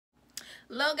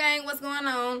Hello gang, what's going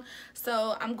on?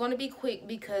 So I'm going to be quick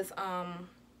because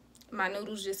my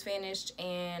noodles just finished,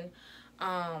 and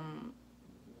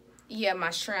yeah, my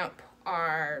shrimp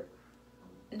are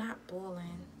not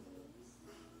boiling.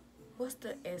 What's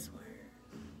the S word?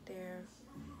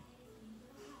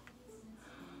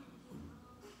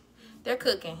 They're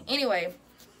cooking. Anyway,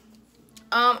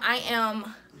 I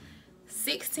am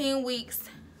 16 weeks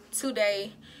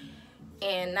today,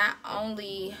 and not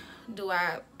only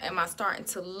am I starting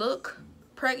to look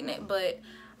pregnant, but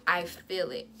I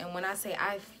feel it. And when I say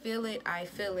I feel it, I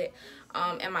feel it.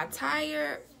 Am I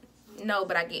tired? No,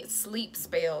 but I get sleep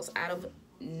spells out of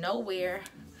nowhere.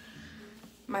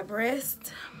 My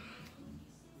breast,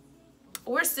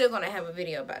 we're still gonna have a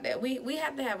video about that. We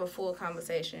have to have a full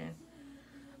conversation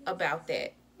about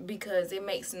that because it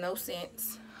makes no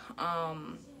sense. I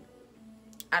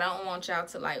don't want y'all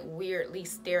to like weirdly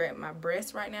stare at my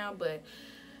breast right now, but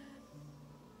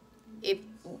if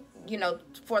you know,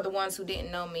 for the ones who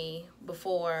didn't know me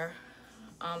before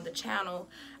the channel,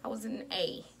 I was in an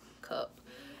A cup.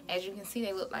 As you can see,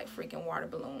 they look like freaking water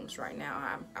balloons right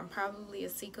now. I'm probably a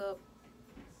C cup,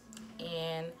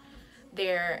 and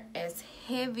they're as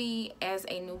heavy as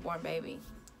a newborn baby,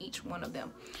 each one of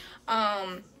them.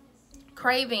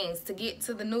 Cravings, to get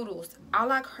to the noodles,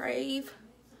 all I crave,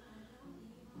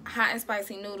 hot and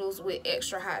spicy noodles with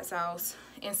extra hot sauce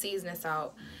and seasoning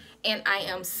salt. And I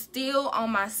am still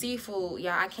on my seafood,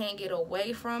 y'all. I can't get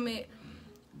away from it.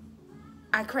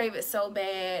 I crave it so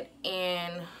bad,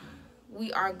 and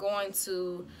we are going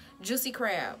to Juicy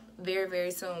Crab very,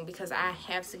 very soon because I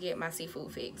have to get my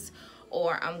seafood fix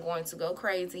or I'm going to go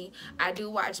crazy. I do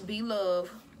watch Be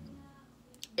Love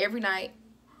every night.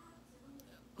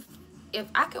 If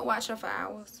I could watch her for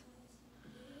hours,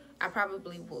 I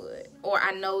probably would. Or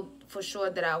I know for sure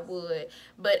that I would.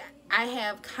 But I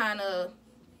have kind of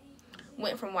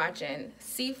went from watching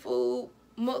seafood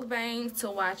mukbangs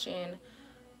to watching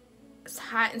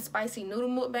hot and spicy noodle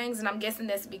mukbangs, and I'm guessing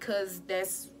that's because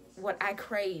that's what I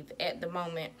crave at the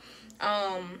moment.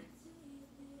 I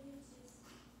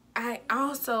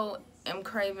also am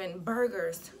craving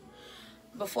burgers.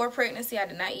 Before pregnancy, I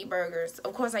did not eat burgers.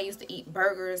 Of course, I used to eat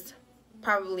burgers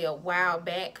probably a while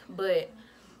back, but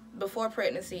before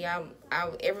pregnancy, I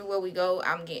everywhere we go,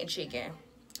 I'm getting chicken.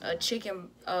 A chicken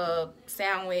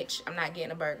sandwich. I'm not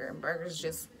getting a burger. Burgers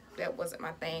just, that wasn't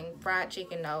my thing. Fried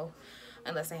chicken, no,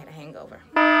 unless I had a hangover.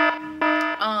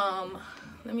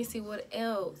 Let me see what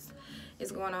else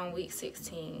is going on week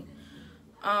 16.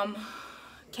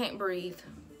 Can't breathe.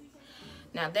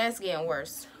 Now that's getting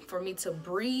worse. For me to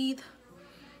breathe,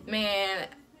 man,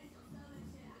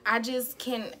 I just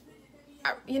can't,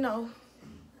 you know,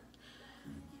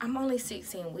 I'm only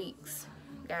 16 weeks.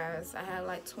 Guys, I had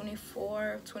like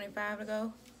 24, 25 to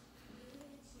go,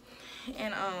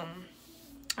 and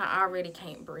I already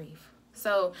can't breathe.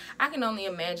 So I can only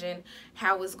imagine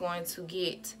how it's going to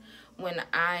get when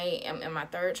I am in my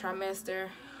 3rd trimester.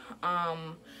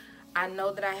 I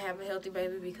know that I have a healthy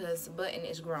baby because Button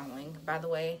is growing. By the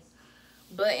way,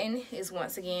 Button is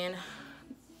once again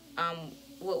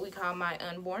what we call my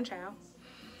unborn child,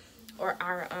 or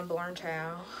our unborn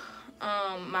child.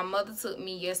 My mother took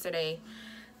me yesterday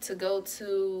to go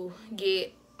to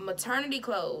get maternity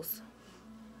clothes.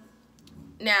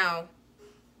 Now,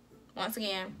 once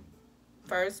again,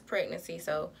 1st pregnancy,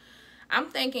 so I'm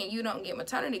thinking you don't get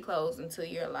maternity clothes until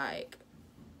you're like,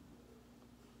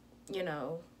 you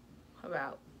know,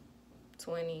 about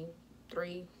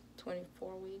 23,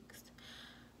 24 weeks.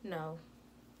 No,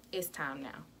 it's time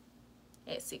now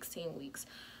at 16 weeks.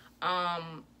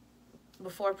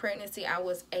 Before pregnancy, I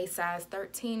was a size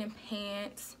 13 in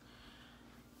pants.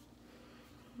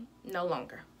 No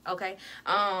longer. Okay.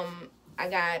 I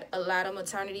got a lot of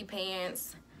maternity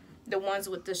pants, the ones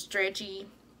with the stretchy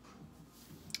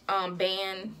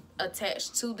band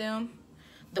attached to them,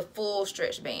 the full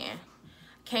stretch band.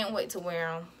 Can't wait to wear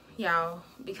them, y'all,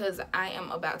 because I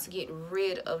am about to get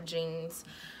rid of jeans.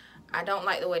 I don't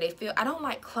like the way they feel. I don't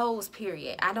like clothes,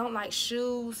 period. I don't like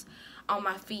shoes on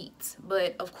my feet,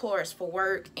 but of course for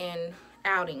work and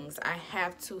outings I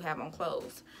have to have on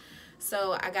clothes.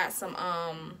 So I got some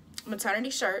maternity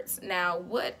shirts. Now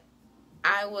what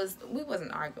we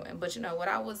wasn't arguing, but you know what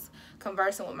I was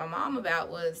conversing with my mom about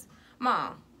was,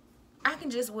 Mom, I can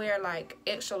just wear like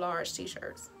extra large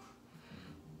t-shirts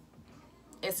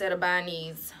instead of buying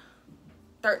these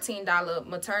 $13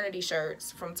 maternity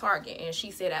shirts from Target. And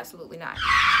she said absolutely not.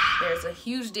 There's a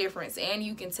huge difference, and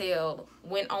you can tell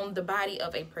when on the body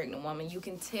of a pregnant woman, you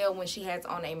can tell when she has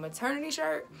on a maternity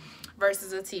shirt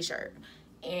versus a t-shirt.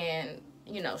 And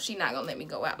you know, she's not gonna let me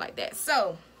go out like that.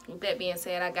 So with that being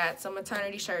said, I got some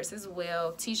maternity shirts as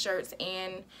well, t-shirts,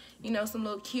 and you know, some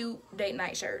little cute date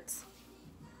night shirts.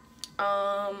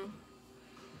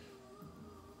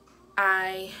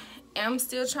 I am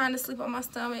still trying to sleep on my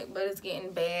stomach, but it's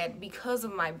getting bad because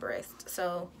of my breast.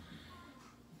 So,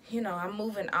 you know, I'm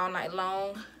moving all night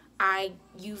long. I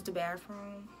use the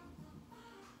bathroom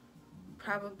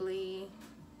probably,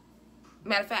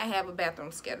 matter of fact, I have a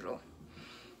bathroom schedule.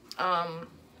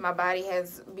 My body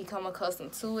has become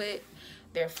accustomed to it.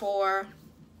 Therefore,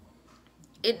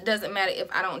 it doesn't matter if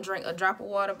I don't drink a drop of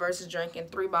water versus drinking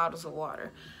 3 bottles of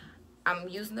water. I'm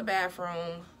using the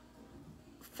bathroom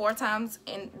 4 times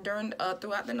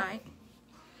throughout the night,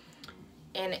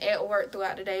 and at work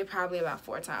throughout the day probably about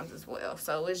 4 times as well.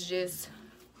 So it's just,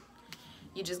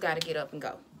 you just got to get up and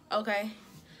go. Okay.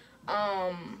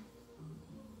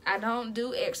 I don't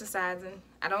do exercising.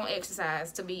 I don't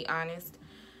exercise, to be honest.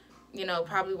 You know,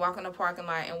 probably walking the parking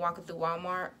lot and walking through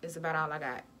Walmart is about all I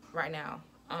got right now.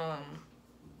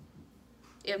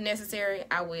 If necessary,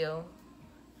 I will.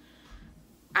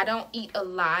 I don't eat a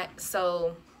lot,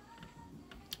 so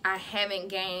I haven't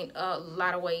gained a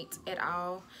lot of weight at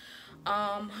all.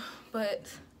 But,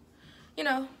 you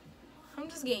know, I'm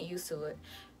just getting used to it.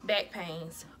 Back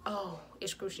pains. Oh,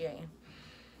 excruciating.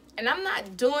 And I'm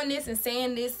not doing this and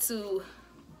saying this to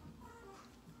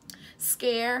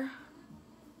scare,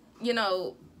 you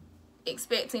know,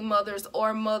 expecting mothers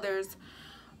or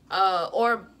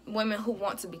or women who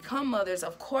want to become mothers.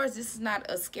 Of course, this is not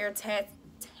a scare tactic.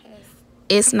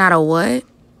 It's not a what?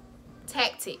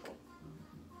 Tactic.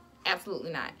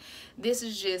 Absolutely not. This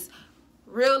is just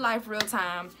real life, real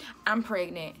time. I'm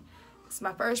pregnant. It's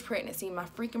my first pregnancy. My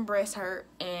freaking breast hurt,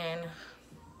 and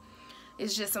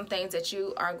it's just some things that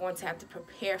you are going to have to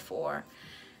prepare for.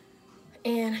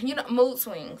 And, you know, mood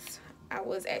swings. I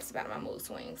was asked about my mood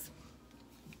swings.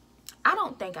 I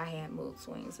don't think I had mood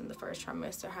swings in the first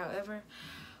trimester. However,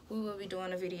 we will be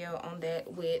doing a video on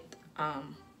that with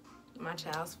my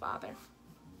child's father.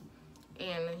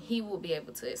 And he will be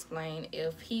able to explain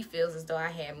if he feels as though I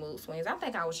had mood swings. I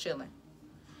think I was chilling.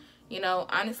 You know,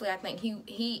 honestly, I think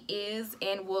he is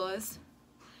and was.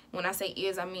 When I say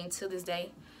is, I mean to this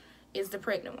day, is the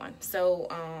pregnant one. So,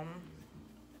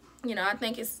 you know, I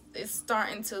think it's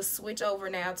starting to switch over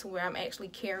now to where I'm actually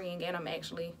carrying and I'm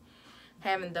actually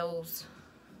having the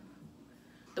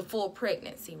full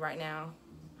pregnancy right now.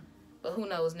 But who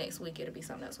knows, next week it'll be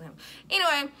something else with him.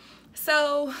 Anyway,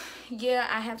 so yeah,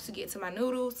 I have to get to my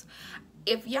noodles.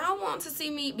 If y'all want to see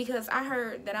me, because I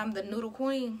heard that I'm the noodle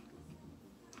queen,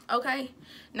 okay?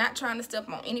 Not trying to step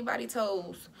on anybody's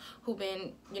toes who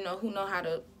know how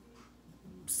to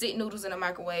sit noodles in a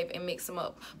microwave and mix them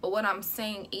up. But what I'm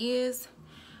saying is,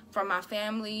 from my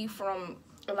family, from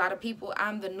a lot of people,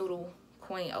 I'm the noodle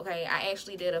queen, okay? I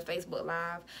actually did a Facebook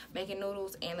Live making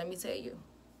noodles, and let me tell you,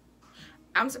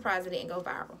 I'm surprised it didn't go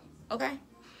viral, okay?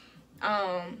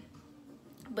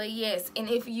 But yes, and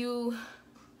if you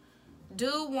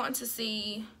do want to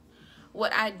see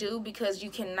what I do, because you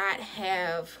cannot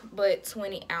have but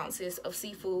 20 ounces of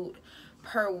seafood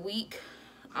per week,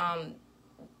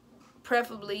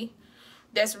 preferably.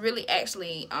 That's really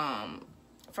actually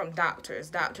from doctors.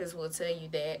 Doctors will tell you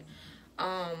that.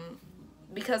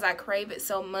 Because I crave it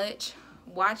so much,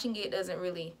 watching it doesn't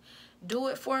really do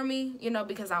it for me, you know,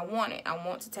 because I want it. I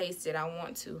want to taste it. I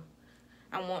want to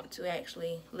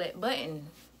actually let Button,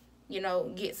 you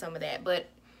know, get some of that. But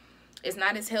it's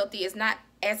not as healthy. It's not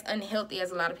as unhealthy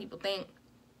as a lot of people think.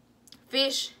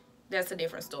 Fish, that's a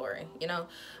different story, you know.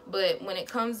 But when it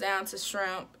comes down to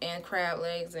shrimp and crab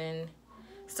legs and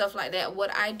stuff like that,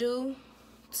 what I do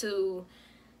to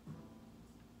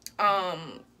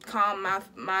calm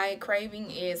my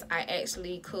craving is I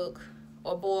actually cook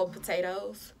or boil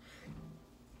potatoes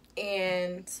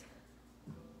and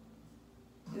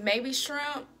maybe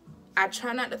shrimp. I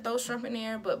try not to throw shrimp in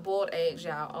there, but boiled eggs,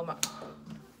 y'all. Oh my,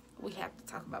 we have to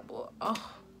talk about boiled.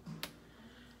 Oh,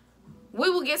 we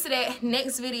will get to that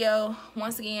next video.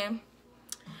 Once again,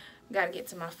 gotta get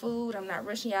to my food. I'm not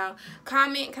rushing, y'all.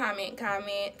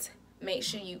 Comment. Make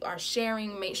sure you are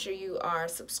sharing. Make sure you are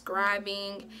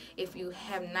subscribing. If you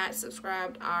have not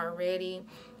subscribed already,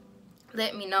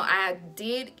 let me know. I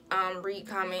did read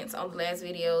comments on the last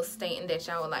video stating that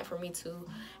y'all would like for me to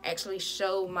actually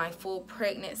show my full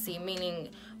pregnancy, meaning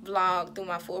vlog through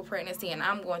my full pregnancy, and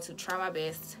I'm going to try my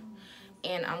best,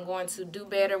 and I'm going to do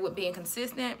better with being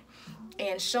consistent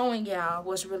and showing y'all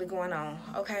what's really going on,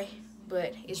 okay?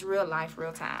 But it's real life,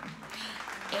 real time.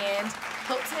 And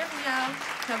hope to hear from y'all.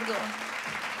 Have a good one.